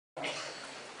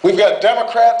We've got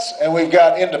Democrats and we've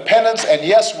got independents, and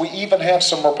yes, we even have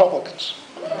some Republicans.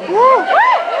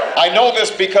 I know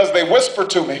this because they whisper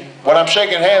to me when I'm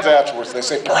shaking hands afterwards. They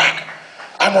say, Barack,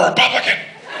 I'm a Republican,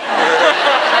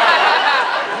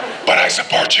 but I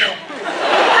support you.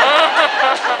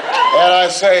 And I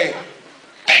say,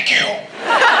 thank you.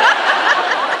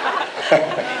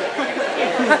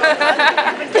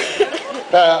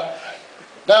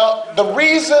 Now, the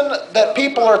reason that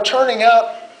people are turning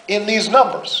out in these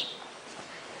numbers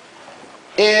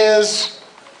is,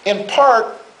 in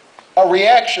part, a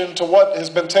reaction to what has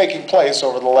been taking place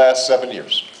over the last 7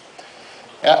 years.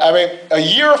 I mean, a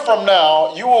year from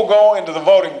now, you will go into the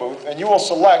voting booth and you will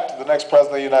select the next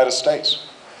president of the United States.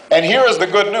 And here is the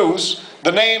good news.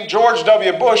 The name George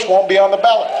W. Bush won't be on the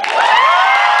ballot.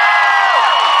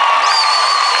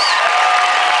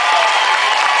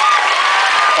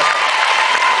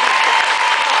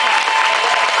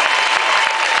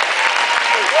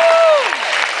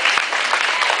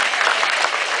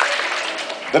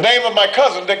 The name of my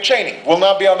cousin, Dick Cheney, will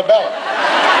not be on the ballot.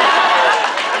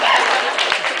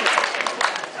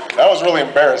 That was really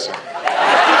embarrassing.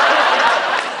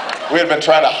 We had been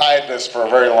trying to hide this for a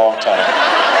very long time.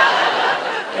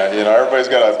 And, you know, everybody's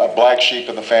got a black sheep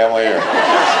in the family, or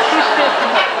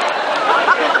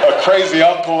a crazy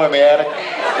uncle in the attic.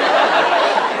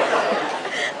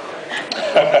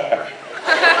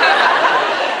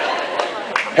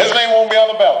 His name won't be on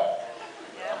the ballot.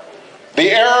 The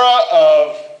era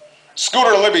of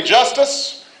Scooter Libby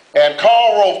justice and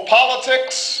Karl Rove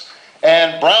politics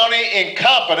and Brownie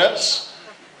incompetence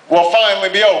will finally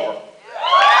be over.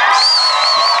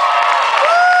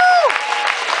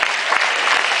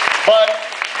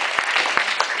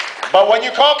 But when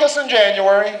you caucus in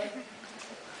January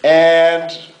and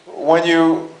when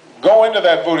you go into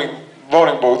that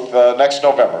voting booth next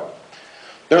November,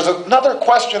 there's another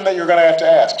question that you're going to have to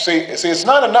ask. See, it's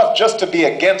not enough just to be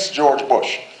against George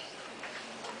Bush.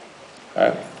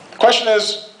 The question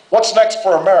is, what's next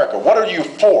for America? What are you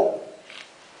for?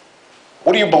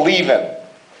 What do you believe in?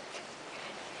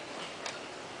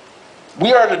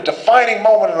 We are at a defining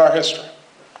moment in our history.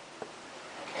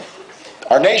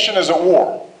 Our nation is at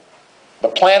war. The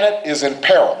planet is in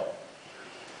peril.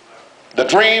 The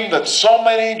dream that so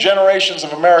many generations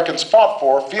of Americans fought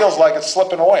for feels like it's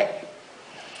slipping away.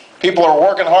 People are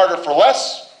working harder for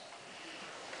less.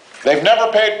 They've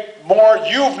never paid more.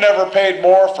 You've never paid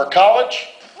more for college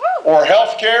or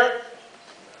health care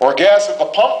or gas at the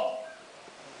pump.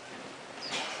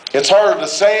 It's harder to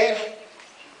save.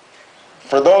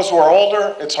 For those who are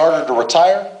older, it's harder to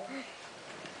retire.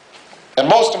 And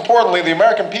most importantly, the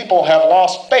American people have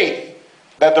lost faith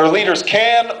that their leaders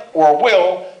can or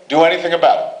will do anything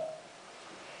about it.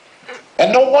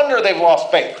 And no wonder they've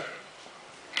lost faith.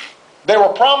 They were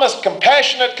promised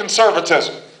compassionate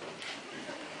conservatism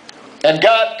and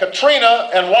got Katrina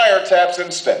and wiretaps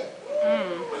instead.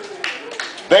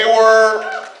 They were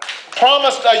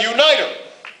promised a uniter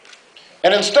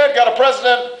and instead got a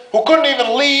president who couldn't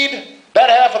even lead that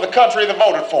half of the country that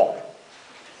voted for him.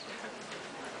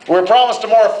 We were promised a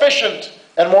more efficient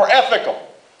and more ethical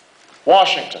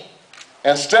Washington.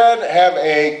 Instead, have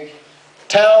a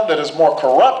town that is more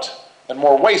corrupt and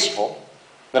more wasteful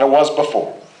than it was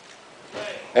before.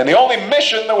 And the only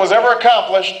mission that was ever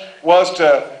accomplished was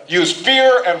to use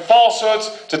fear and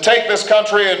falsehoods to take this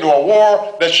country into a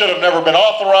war that should have never been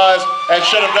authorized and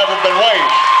should have never been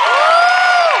waged.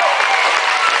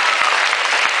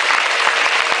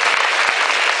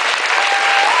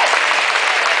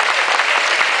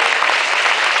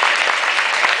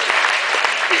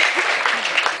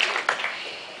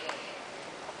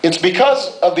 It's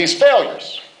because of these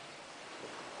failures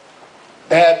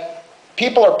that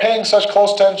people are paying such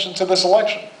close attention to this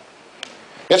election.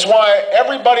 It's why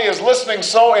everybody is listening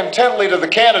so intently to the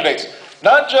candidates,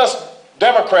 not just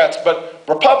Democrats, but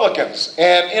Republicans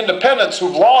and independents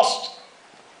who've lost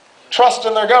trust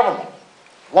in their government,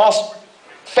 lost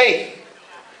faith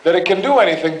that it can do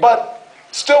anything, but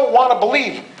still want to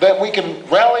believe that we can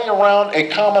rally around a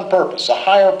common purpose, a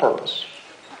higher purpose.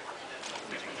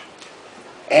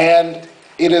 And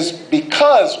it is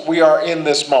because we are in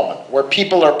this moment where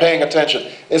people are paying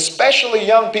attention, especially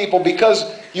young people, because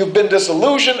you've been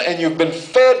disillusioned and you've been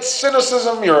fed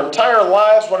cynicism your entire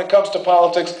lives when it comes to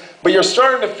politics, but you're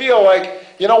starting to feel like,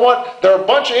 you know what, there are a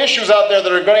bunch of issues out there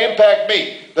that are going to impact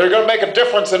me, that are going to make a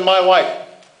difference in my life.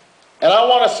 And I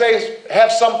want to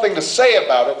have something to say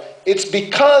about it. It's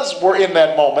because we're in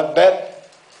that moment that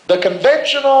the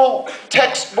conventional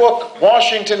textbook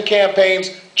Washington campaigns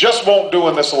just won't do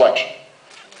in this election.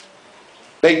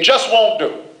 They just won't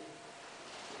do.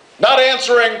 Not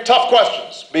answering tough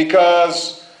questions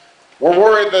because we're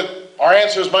worried that our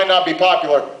answers might not be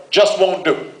popular, just won't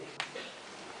do.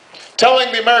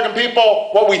 Telling the American people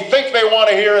what we think they want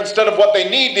to hear instead of what they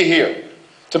need to hear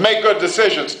to make good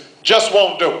decisions just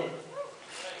won't do.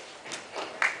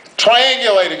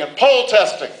 Triangulating and poll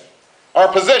testing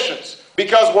our positions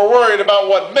because we're worried about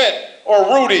what Mitt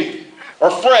or Rudy or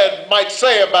Fred might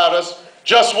say about us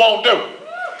just won't do.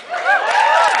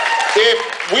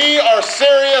 If we are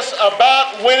serious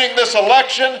about winning this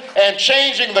election and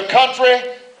changing the country,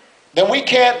 then we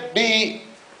can't be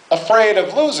afraid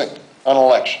of losing an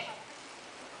election.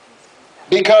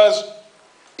 Because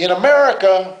in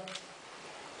America,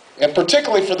 and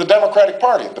particularly for the Democratic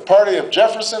Party, the party of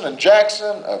Jefferson and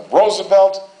Jackson, of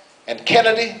Roosevelt and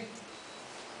Kennedy,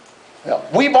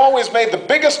 we've always made the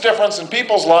biggest difference in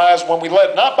people's lives when we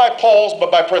led not by polls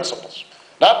but by principles,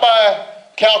 not by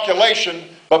calculation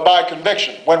but by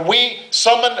conviction. When we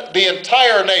summoned the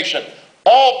entire nation,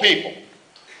 all people,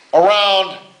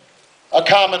 around a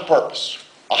common purpose,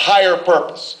 a higher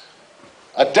purpose,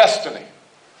 a destiny.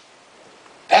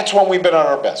 That's when we've been at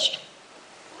our best.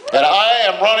 And I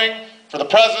am running for the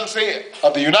presidency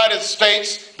of the United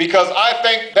States because I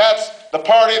think that's the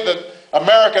party that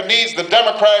America needs the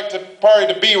Democratic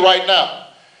Party to be right now.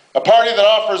 A party that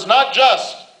offers not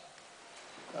just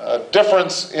a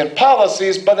difference in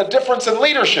policies, but a difference in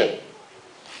leadership.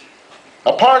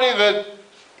 A party that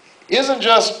isn't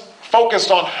just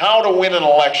focused on how to win an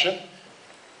election,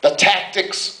 the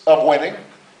tactics of winning,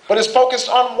 but is focused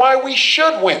on why we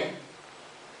should win.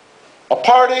 A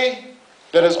party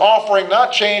that is offering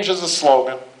not change as a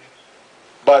slogan,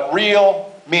 but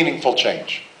real, meaningful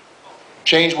change.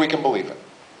 Change we can believe in.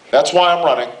 That's why I'm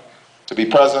running to be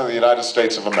President of the United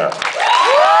States of America.